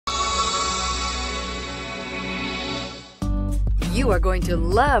You are going to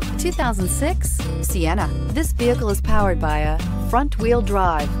love 2006 Sienna. This vehicle is powered by a front-wheel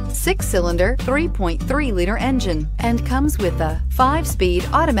drive, 6-cylinder, 3.3-liter engine, and comes with a 5-speed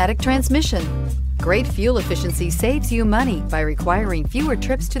automatic transmission. Great fuel efficiency saves you money by requiring fewer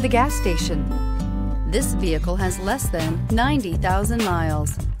trips to the gas station. This vehicle has less than 90,000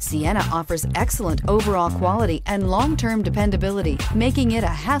 miles. Sienna offers excellent overall quality and long-term dependability, making it a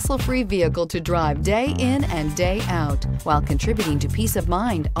hassle-free vehicle to drive day in and day out, while contributing to peace of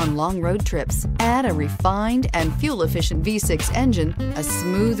mind on long road trips. Add a refined and fuel-efficient V6 engine, a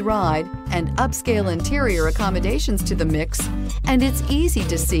smooth ride, and upscale interior accommodations to the mix, and it's easy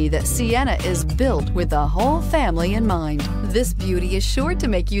to see that Sienna is built with the whole family in mind. This beauty is sure to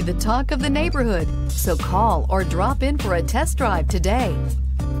make you the talk of the neighborhood, so call or drop in for a test drive today.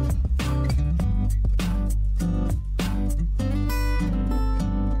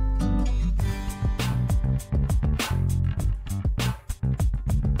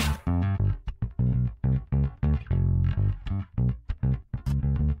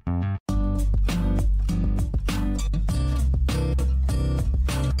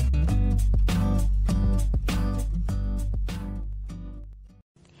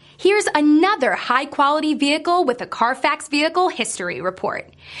 Here's another high-quality vehicle with a CARFAX Vehicle History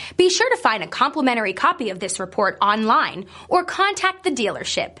Report. Be sure to find a complimentary copy of this report online or contact the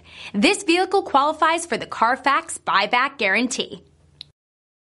dealership. This vehicle qualifies for the CARFAX Buyback Guarantee.